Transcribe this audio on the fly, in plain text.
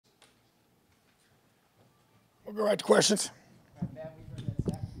We'll go right to questions.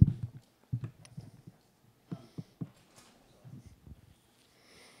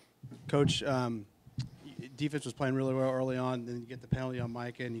 Coach, defense was playing really well early on, then you get the penalty on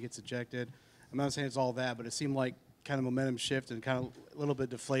Micah and he gets ejected. I'm not saying it's all that, but it seemed like kind of momentum shift and kind of a little bit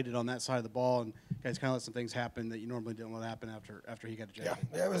deflated on that side of the ball, and guys kind of let some things happen that you normally didn't let happen after he got ejected.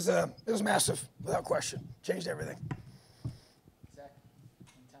 Yeah, it was massive, without question. Changed everything.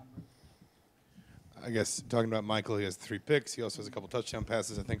 I guess talking about Michael, he has 3 picks. He also has a couple touchdown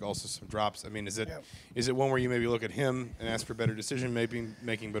passes. I think also some drops. I mean, is it one where you maybe look at him and ask for better decision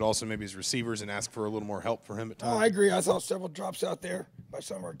making, but also maybe his receivers and ask for a little more help for him at times? Oh, I agree. I thought several drops out there by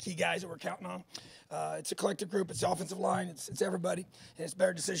some of our key guys that we're counting on. It's a collective group. It's the offensive line. It's everybody, and it's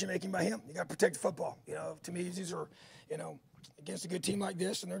better decision making by him. You got to protect the football. You know, to me, these are, you know, against a good team like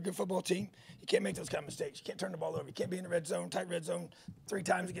this, and they're a good football team, you can't make those kind of mistakes. You can't turn the ball over. You can't be in the red zone, tight red zone, 3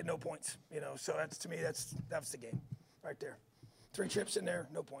 times and get no points. You know, so that's, to me, that's the game right there. 3 trips in there,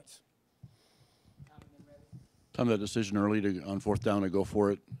 no points. Tom, that decision early on 4th down to go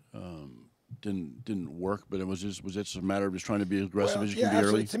for it didn't work, but was it just a matter of just trying to be as aggressive as you can be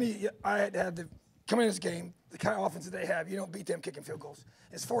early? To me, I had to have coming in this game, the kind of offense that they have, you don't beat them kicking field goals.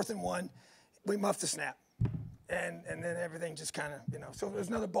 It's 4th and 1. We muffed the snap. And then everything just kind of, you know, so there's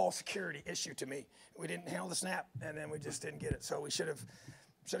another ball security issue to me. We didn't handle the snap, and then we just didn't get it. So we should have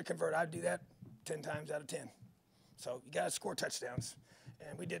converted. I'd do that 10 times out of 10. So you got to score touchdowns,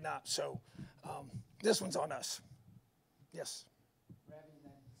 and we did not. So this one's on us. Yes.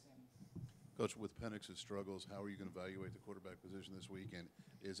 Coach, with Penix's struggles, how are you going to evaluate the quarterback position this week? And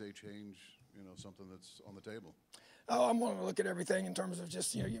is a change, you know, something that's on the table? Oh, I'm going to look at everything in terms of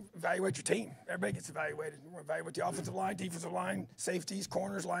just, you know, you evaluate your team. Everybody gets evaluated. We're going to evaluate the offensive line, defensive line, safeties,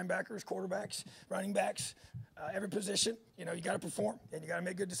 corners, linebackers, quarterbacks, running backs, every position. You know, you got to perform, and you got to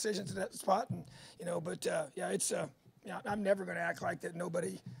make good decisions in that spot. And, you know, but, yeah, it's, you know, I'm never going to act like that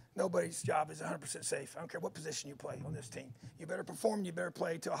nobody's job is 100% safe. I don't care what position you play on this team. You better perform. You better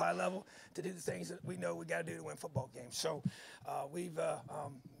play to a high level to do the things that we know we got to do to win football games. So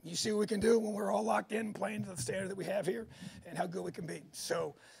you see what we can do when we're all locked in and playing to the standard that we have here and how good we can be.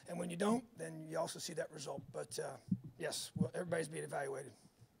 So, and when you don't, then you also see that result. But, yes, well, everybody's being evaluated.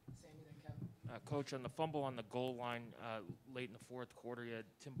 Coach, on the fumble on the goal line late in the 4th quarter, you had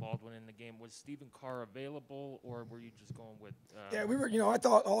Tim Baldwin in the game. Was Stephen Carr available, or were you just going with? Yeah, we were. You know, I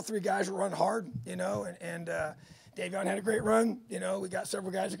thought all 3 guys were run hard. You know, and Davion had a great run. You know, we got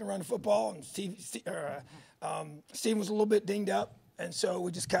several guys that can run the football, and Steve was a little bit dinged up, and so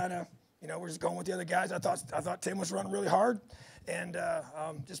we just kind of, you know, we're just going with the other guys. I thought Tim was running really hard. And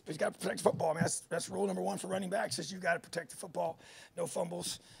just you got to protect football. I mean, that's rule number 1 for running backs is you've got to protect the football. No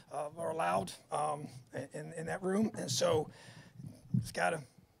fumbles are allowed in that room. And so they got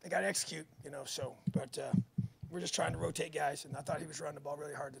to execute, you know. So, but we're just trying to rotate guys, and I thought he was running the ball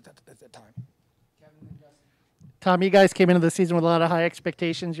really hard at that time. Tom, you guys came into the season with a lot of high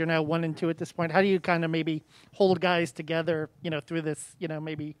expectations. You're now 1-2 at this point. How do you kind of maybe hold guys together, you know, through this, you know,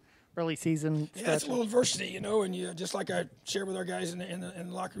 maybe early season stretch? Yeah, it's a little adversity, you know, and you just like I shared with our guys in the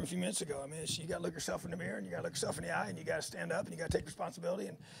locker room a few minutes ago. I mean, you got to look yourself in the mirror, and you got to look yourself in the eye, and you got to stand up, and you got to take responsibility,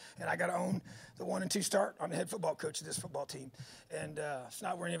 and I got to own the 1-2 start. I'm the head football coach of this football team, and it's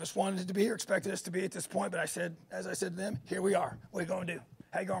not where any of us wanted it to be or expected us to be at this point. But as I said to them, here we are. What are you going to do?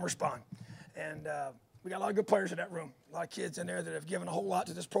 How you going to respond? And we got a lot of good players in that room, a lot of kids in there that have given a whole lot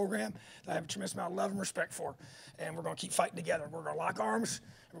to this program that I have a tremendous amount of love and respect for, and we're going to keep fighting together. We're going to lock arms,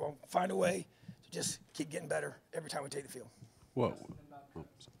 and we're going to find a way to just keep getting better every time we take the field. Whoa.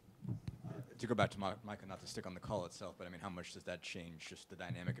 To go back to Micah, not to stick on the call itself, but I mean, how much does that change just the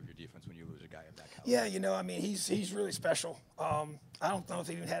dynamic of your defense when you lose a guy of that caliber? Yeah, you know, I mean, he's really special. I don't know if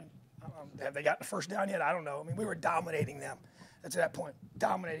they even have they gotten the first down yet? I don't know. I mean, we were dominating them. At that point,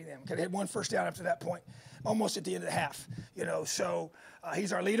 dominating them. They had 1 first down up to that point, almost at the end of the half. You know, so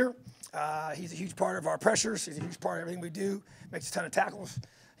he's our leader. He's a huge part of our pressures. He's a huge part of everything we do. Makes a ton of tackles.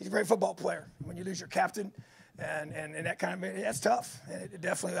 He's a great football player. When you lose your captain, and that kind of, that's tough. And it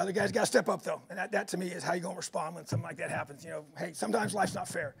definitely, other guys got to step up though. And that to me is how you going to respond when something like that happens. You know, hey, sometimes life's not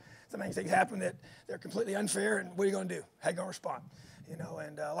fair. Sometimes things happen that they're completely unfair, and what are you going to do? How you going to respond? You know,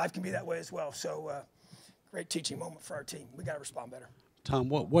 and life can be that way as well. So. Great teaching moment for our team. We got to respond better. Tom,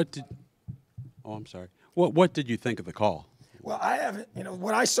 what did? Oh, I'm sorry. What did you think of the call? Well, I haven't. You know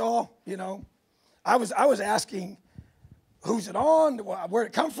what I saw. You know, I was asking, who's it on? Where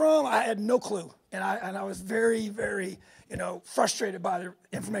did it come from? I had no clue, and I was very, very, you know, frustrated by the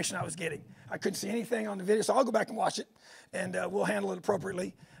information I was getting. I couldn't see anything on the video, so I'll go back and watch it, and we'll handle it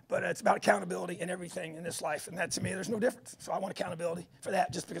appropriately. But it's about accountability and everything in this life, and that to me, there's no difference. So I want accountability for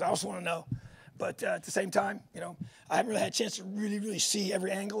that, just because I also want to know But at the same time, you know, I haven't really had a chance to really see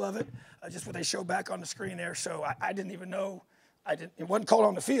every angle of it, just what they show back on the screen there. So I didn't even know. It wasn't called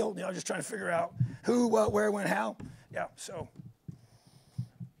on the field. You know, just trying to figure out who, what, where, when, how. Yeah. So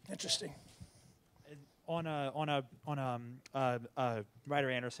interesting. Ryder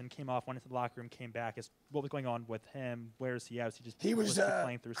Anderson came off, went into the locker room, came back. What was going on with him? Where is he at? He was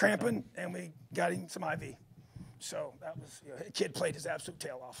playing through cramping, and we got him some IV. So that was, you know, the kid played his absolute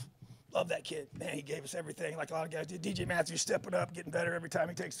tail off. Love that kid. Man, he gave us everything like a lot of guys did. DJ Matthews stepping up, getting better every time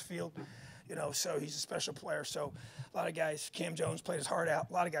he takes the field. You know, so he's a special player. So a lot of guys, Cam Jones played his heart out.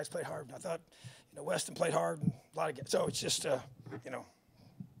 A lot of guys played hard. I thought, you know, Weston played hard. And a lot of guys. So it's just, you know,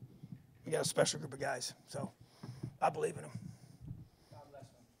 we got a special group of guys. So I believe in them. God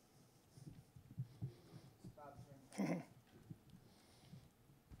bless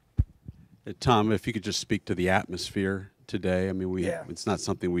them. Tom, if you could just speak to the atmosphere today. I mean, it's not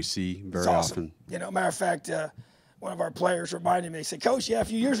something we see very often. You know, matter of fact, one of our players reminded me, he said, Coach, a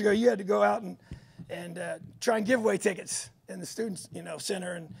few years ago you had to go out and try and give away tickets in the students, you know,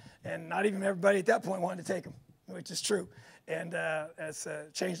 center, and not even everybody at that point wanted to take them, which is true. And it's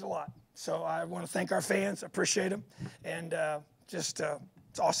changed a lot. So I want to thank our fans. I appreciate them. And it's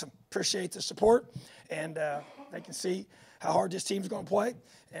awesome. Appreciate the support. And they can see how hard this team's going to play.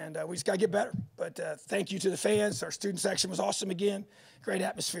 And we just got to get better. But thank you to the fans. Our student section was awesome again. Great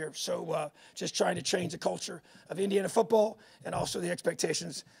atmosphere. So just trying to change the culture of Indiana football and also the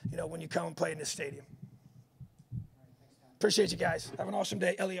expectations, you know, when you come and play in this stadium. Appreciate you guys. Have an awesome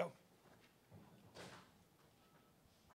day. Elio.